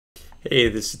Hey,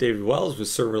 this is David Wells with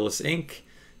Serverless Inc.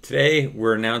 Today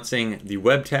we're announcing the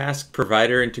Webtask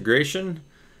provider integration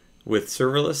with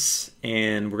Serverless,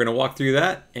 and we're going to walk through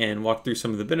that and walk through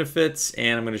some of the benefits,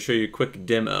 and I'm going to show you a quick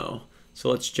demo. So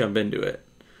let's jump into it.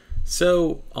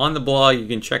 So on the blog you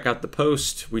can check out the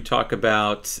post. We talk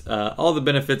about all the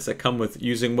benefits that come with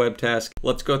using Webtask.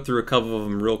 Let's go through a couple of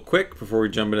them real quick before we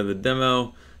jump into the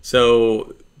demo.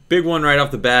 So big one right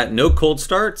off the bat, no cold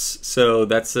starts. So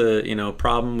that's a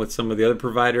problem with some of the other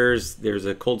providers. There's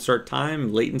a cold start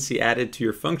time, latency added to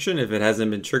your function if it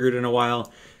hasn't been triggered in a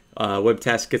while.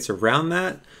 Webtask gets around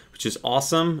that, which is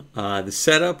awesome. The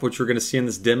setup, which we're going to see in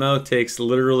this demo, takes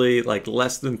literally like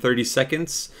less than 30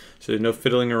 seconds. So no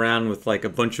fiddling around with like a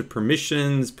bunch of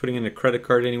permissions, putting in a credit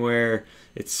card anywhere.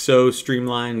 It's so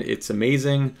streamlined. It's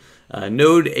amazing.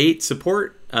 Node 8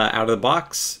 support out of the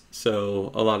box.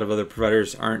 So a lot of other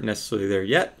providers aren't necessarily there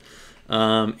yet.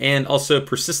 And also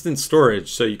persistent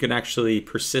storage. So you can actually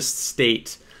persist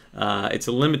state. It's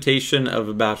a limitation of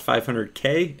about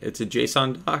 500K. It's a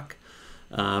JSON doc.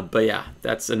 But yeah,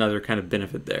 that's another kind of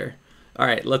benefit there. All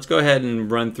right, let's go ahead and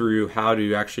run through how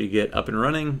to actually get up and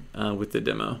running with the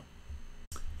demo.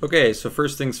 Okay, so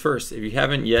first things first, if you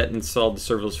haven't yet installed the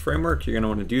serverless framework, you're going to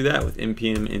want to do that with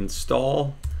npm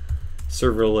install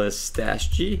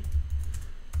serverless-g.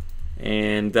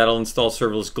 And that'll install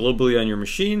serverless globally on your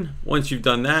machine. Once you've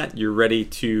done that, you're ready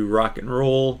to rock and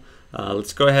roll.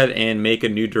 Let's go ahead and make a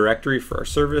new directory for our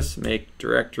service. Make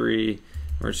directory,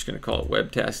 we're just going to call it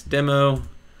Webtask Demo.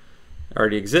 It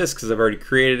already exists because I've already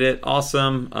created it.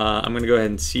 Awesome. I'm going to go ahead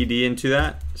and cd into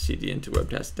that, cd into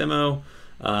Webtask Demo.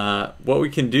 What we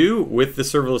can do with the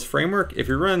serverless framework, if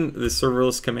you run the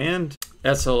serverless command,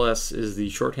 SLS is the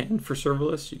shorthand for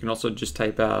serverless. You can also just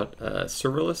type out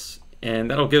serverless,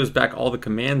 and that'll give us back all the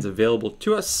commands available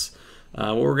to us.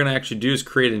 What we're going to actually do is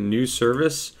create a new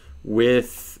service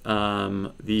with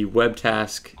the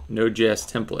Webtask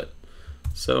Node.js template.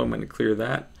 So I'm going to clear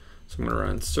that. So I'm going to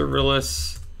run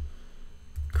serverless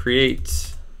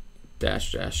create --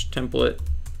 template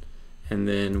and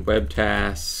then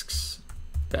Webtasks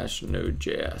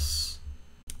 -Node.js.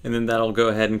 And then that'll go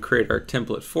ahead and create our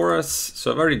template for us.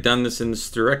 So I've already done this in this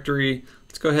directory.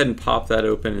 Let's go ahead and pop that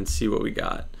open and see what we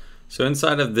got. So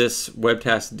inside of this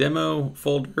Webtask demo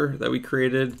folder that we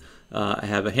created, I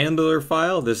have a handler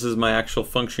file. This is my actual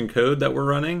function code that we're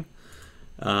running.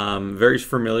 Very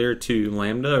familiar to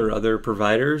Lambda or other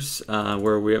providers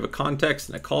where we have a context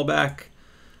and a callback.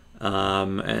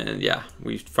 And yeah,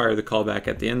 we fire the callback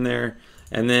at the end there.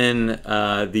 And then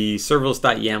the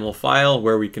serverless.yaml file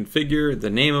where we configure the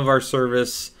name of our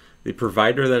service, the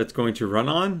provider that it's going to run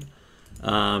on,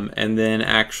 and then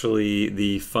actually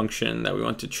the function that we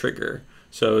want to trigger.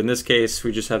 So in this case,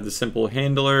 we just have the simple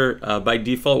handler. By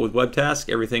default with Webtask,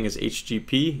 everything is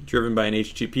HTTP, driven by an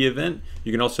HTTP event.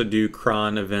 You can also do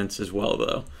cron events as well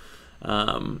though.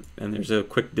 And there's a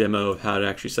quick demo of how to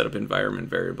actually set up environment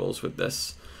variables with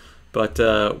this. But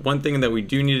one thing that we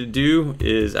do need to do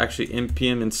is actually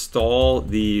npm install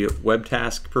the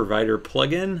Webtask provider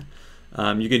plugin.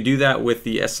 You can do that with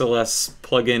the SLS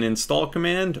plugin install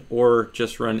command or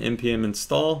just run npm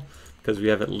install because we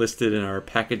have it listed in our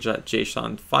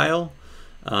package.json file.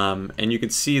 And you can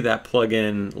see that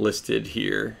plugin listed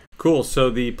here. Cool, so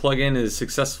the plugin is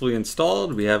successfully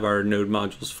installed. We have our node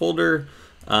modules folder.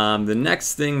 The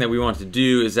next thing that we want to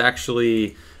do is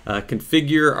actually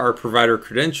configure our provider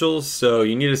credentials. So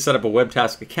you need to set up a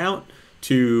Webtask account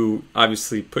to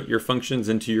obviously put your functions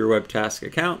into your Webtask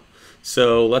account.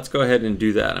 So let's go ahead and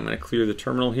do that. I'm going to clear the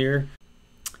terminal here.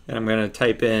 And I'm going to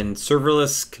type in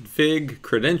serverless config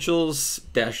credentials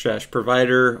 --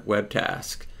 provider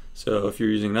Webtask. So if you're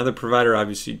using another provider,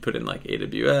 obviously you'd put in like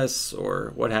AWS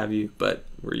or what have you, but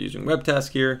we're using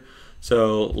Webtask here.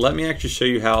 So let me actually show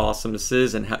you how awesome this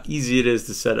is and how easy it is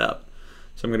to set up.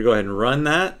 So I'm going to go ahead and run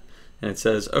that. And it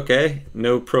says, okay,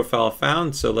 no profile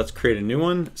found. So let's create a new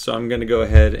one. So I'm going to go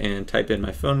ahead and type in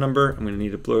my phone number. I'm going to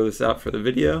need to blur this out for the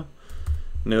video.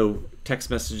 No text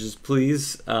messages,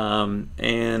 please.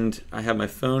 And I have my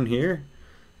phone here.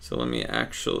 So let me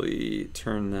actually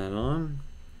turn that on.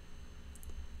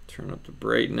 Turn up the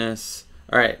brightness.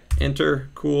 All right,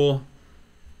 enter, cool.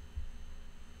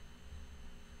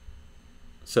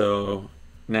 So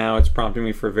now it's prompting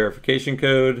me for a verification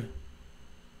code.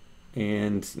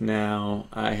 And now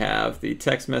I have the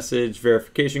text message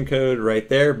verification code right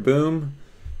there, boom,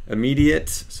 immediate.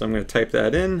 So I'm going to type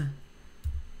that in.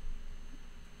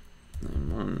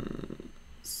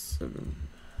 917.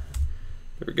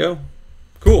 There we go.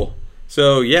 Cool.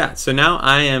 So yeah, so now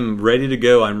I am ready to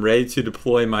go. I'm ready to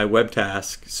deploy my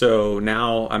Webtask. So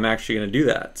now I'm actually going to do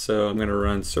that. So I'm going to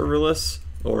run serverless,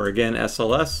 or again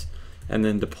SLS. and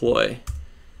then deploy.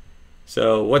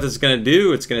 So what it's going to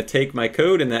do, it's going to take my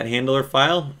code in that handler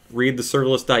file, read the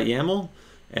serverless.yaml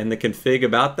and the config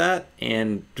about that,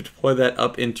 and deploy that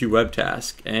up into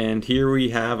Webtask. And here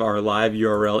we have our live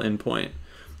URL endpoint.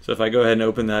 So if I go ahead and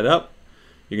open that up,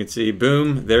 you can see,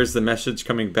 boom, there's the message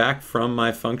coming back from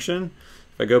my function.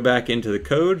 If I go back into the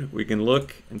code, we can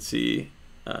look and see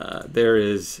there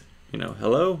is,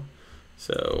 hello.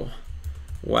 So,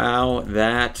 wow,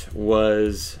 that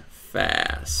was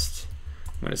fast.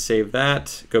 I'm going to save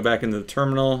that, go back into the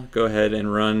terminal, go ahead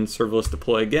and run serverless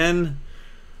deploy again,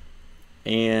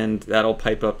 and that'll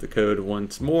pipe up the code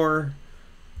once more.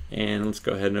 And let's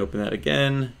go ahead and open that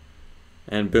again,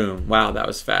 and boom, wow, that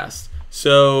was fast.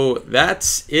 So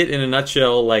that's it in a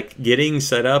nutshell, like getting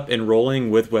set up and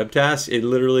rolling with Webtasks. It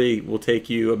literally will take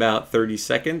you about 30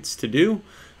 seconds to do.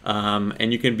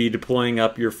 And you can be deploying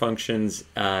up your functions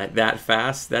that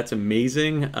fast. That's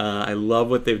amazing. I love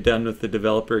what they've done with the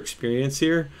developer experience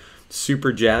here.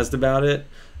 Super jazzed about it.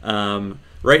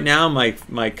 Right now,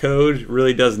 my code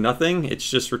really does nothing. It's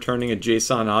just returning a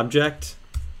JSON object.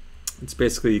 It's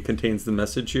basically contains the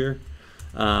message here.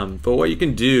 But what you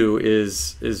can do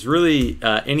is really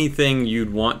anything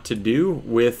you'd want to do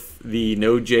with the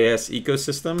Node.js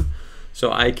ecosystem. So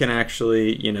I can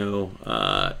actually,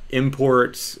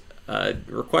 import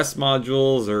request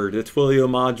modules or the Twilio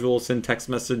module, send text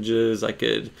messages. I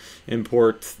could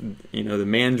import, the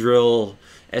Mandrill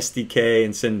SDK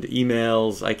and send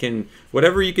emails. I can,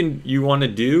 whatever you want to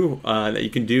do that you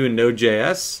can do in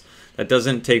Node.js that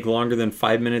doesn't take longer than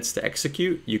 5 minutes to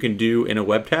execute, you can do in a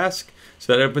web task.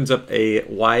 So that opens up a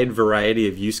wide variety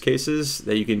of use cases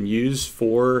that you can use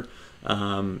for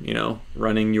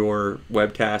running your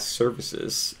web task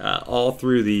services, all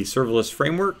through the serverless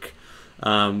framework,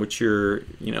 which you're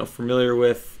familiar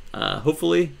with,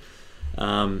 hopefully.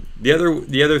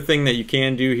 The other thing that you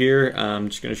can do here, I'm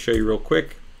just going to show you real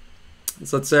quick.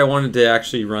 So let's say I wanted to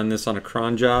actually run this on a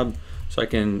cron job, so I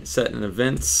can set an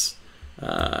events,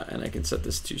 and I can set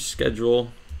this to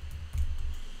schedule,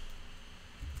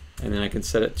 and then I can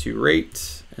set it to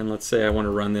rate, and let's say I want to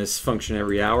run this function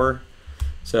every hour.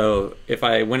 So if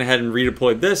I went ahead and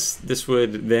redeployed this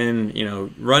would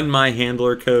then run my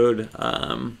handler code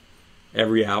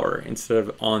every hour instead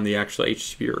of on the actual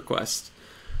HTTP request.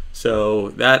 So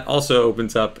that also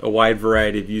opens up a wide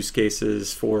variety of use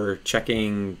cases for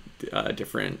checking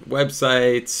different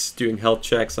websites, doing health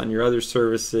checks on your other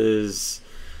services.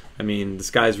 I mean, the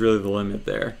sky's really the limit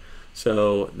there.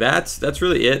 So that's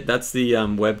really it. That's the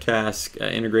Webtask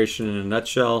integration in a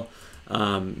nutshell.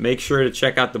 Make sure to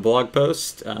check out the blog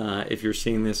post if you're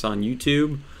seeing this on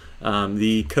YouTube.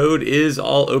 The code is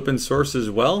all open source as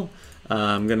well.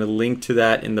 I'm going to link to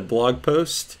that in the blog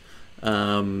post.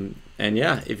 And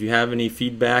yeah, if you have any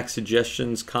feedback,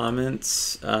 suggestions,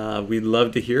 comments, we'd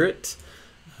love to hear it.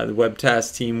 The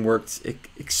Webtask team worked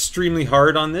extremely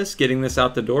hard on this, getting this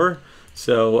out the door.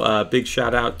 So big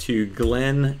shout out to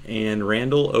Glenn and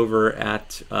Randall over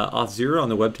at Auth0 on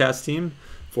the Webtask team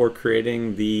for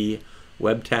creating the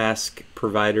Webtask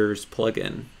Providers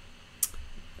plugin.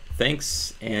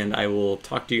 Thanks, and I will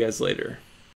talk to you guys later.